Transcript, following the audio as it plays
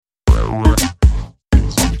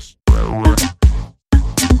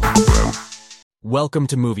Welcome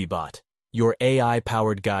to MovieBot, your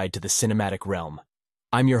AI-powered guide to the cinematic realm.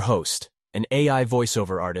 I'm your host, an AI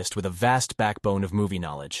voiceover artist with a vast backbone of movie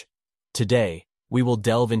knowledge. Today, we will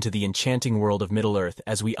delve into the enchanting world of Middle-earth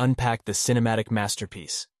as we unpack the cinematic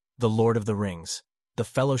masterpiece, The Lord of the Rings, The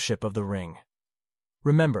Fellowship of the Ring.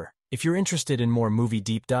 Remember, if you're interested in more movie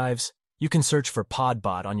deep dives, you can search for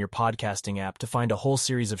PodBot on your podcasting app to find a whole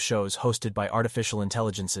series of shows hosted by artificial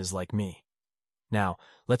intelligences like me. Now,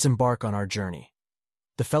 let's embark on our journey.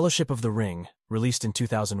 The Fellowship of the Ring, released in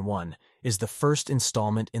 2001, is the first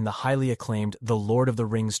installment in the highly acclaimed The Lord of the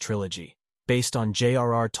Rings trilogy, based on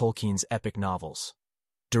J.R.R. Tolkien's epic novels.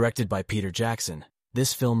 Directed by Peter Jackson,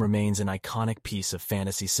 this film remains an iconic piece of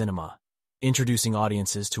fantasy cinema, introducing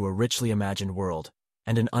audiences to a richly imagined world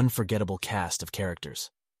and an unforgettable cast of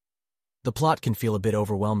characters. The plot can feel a bit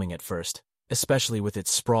overwhelming at first, especially with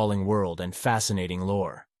its sprawling world and fascinating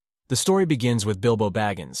lore. The story begins with Bilbo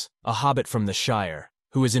Baggins, a hobbit from the Shire,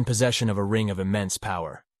 who is in possession of a ring of immense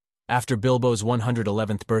power. After Bilbo's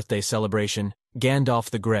 111th birthday celebration,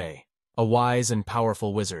 Gandalf the Grey, a wise and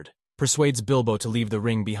powerful wizard, persuades Bilbo to leave the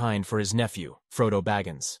ring behind for his nephew, Frodo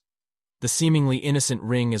Baggins. The seemingly innocent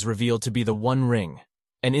ring is revealed to be the One Ring,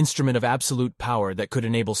 an instrument of absolute power that could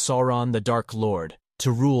enable Sauron the Dark Lord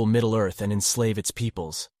to rule Middle-earth and enslave its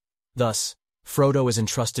peoples. Thus, Frodo is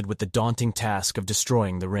entrusted with the daunting task of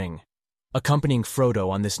destroying the ring. Accompanying Frodo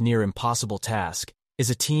on this near-impossible task is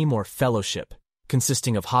a team or fellowship,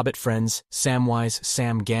 consisting of hobbit friends Samwise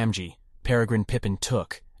Sam Gamgee, Peregrine Pippin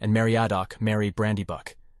Took, and Meriadoc Merry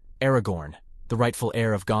Brandybuck, Aragorn, the rightful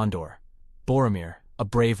heir of Gondor, Boromir, a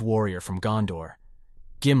brave warrior from Gondor,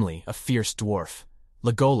 Gimli, a fierce dwarf,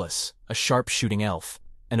 Legolas, a sharp-shooting elf,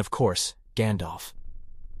 and of course, Gandalf.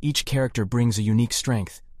 Each character brings a unique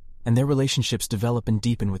strength, and their relationships develop and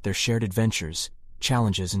deepen with their shared adventures,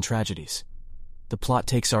 challenges, and tragedies. The plot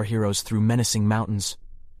takes our heroes through menacing mountains,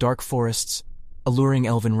 dark forests, alluring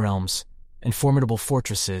elven realms, and formidable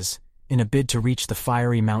fortresses in a bid to reach the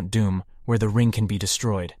fiery Mount Doom where the ring can be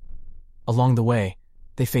destroyed. Along the way,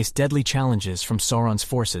 they face deadly challenges from Sauron's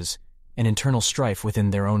forces and internal strife within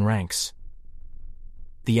their own ranks.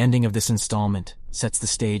 The ending of this installment sets the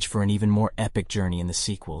stage for an even more epic journey in the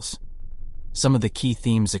sequels. Some of the key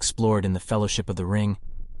themes explored in The Fellowship of the Ring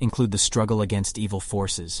include the struggle against evil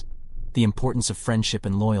forces, the importance of friendship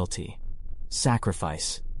and loyalty,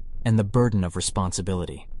 sacrifice, and the burden of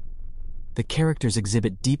responsibility. The characters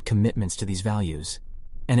exhibit deep commitments to these values,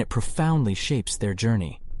 and it profoundly shapes their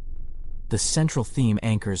journey. The central theme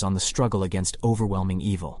anchors on the struggle against overwhelming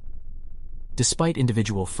evil. Despite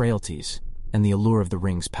individual frailties and the allure of the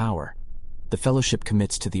ring's power, the Fellowship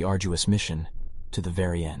commits to the arduous mission to the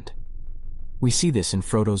very end. We see this in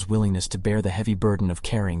Frodo's willingness to bear the heavy burden of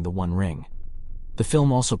carrying the One Ring. The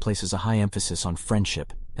film also places a high emphasis on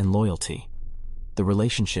friendship and loyalty. The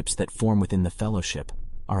relationships that form within the Fellowship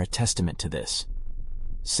are a testament to this.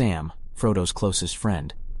 Sam, Frodo's closest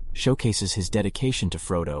friend, showcases his dedication to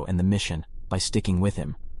Frodo and the mission by sticking with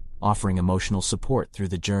him, offering emotional support through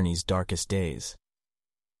the journey's darkest days.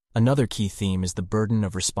 Another key theme is the burden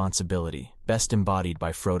of responsibility, best embodied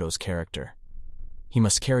by Frodo's character. He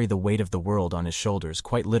must carry the weight of the world on his shoulders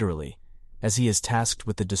quite literally, as he is tasked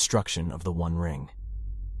with the destruction of the One Ring.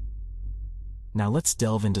 Now let's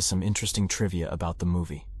delve into some interesting trivia about the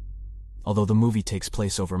movie. Although the movie takes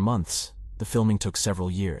place over months, the filming took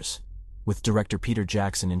several years, with director Peter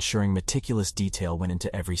Jackson ensuring meticulous detail went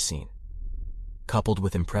into every scene. Coupled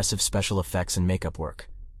with impressive special effects and makeup work,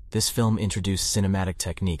 this film introduced cinematic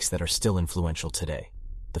techniques that are still influential today.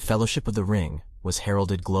 The Fellowship of the Ring was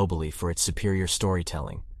heralded globally for its superior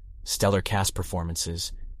storytelling, stellar cast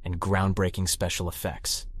performances, and groundbreaking special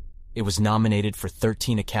effects. It was nominated for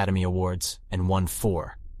 13 Academy Awards and won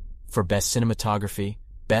 4, for Best Cinematography,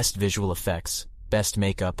 Best Visual Effects, Best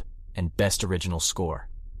Makeup, and Best Original Score.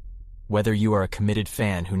 Whether you are a committed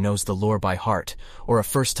fan who knows the lore by heart, or a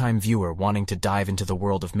first-time viewer wanting to dive into the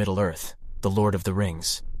world of Middle-earth, The Lord of the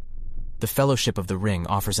Rings, The Fellowship of the Ring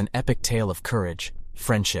offers an epic tale of courage,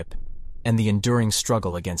 friendship, and the enduring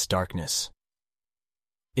struggle against darkness.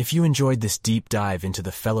 If you enjoyed this deep dive into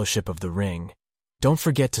The Fellowship of the Ring, don't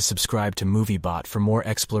forget to subscribe to MovieBot for more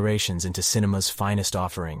explorations into cinema's finest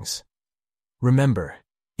offerings. Remember,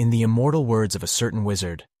 in the immortal words of a certain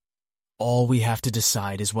wizard, all we have to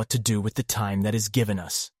decide is what to do with the time that is given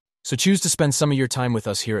us. So choose to spend some of your time with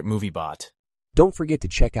us here at MovieBot. Don't forget to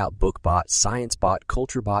check out BookBot, ScienceBot,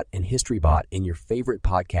 CultureBot, and HistoryBot in your favorite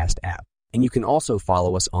podcast app. And you can also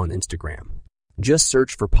follow us on Instagram. Just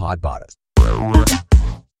search for PodBot.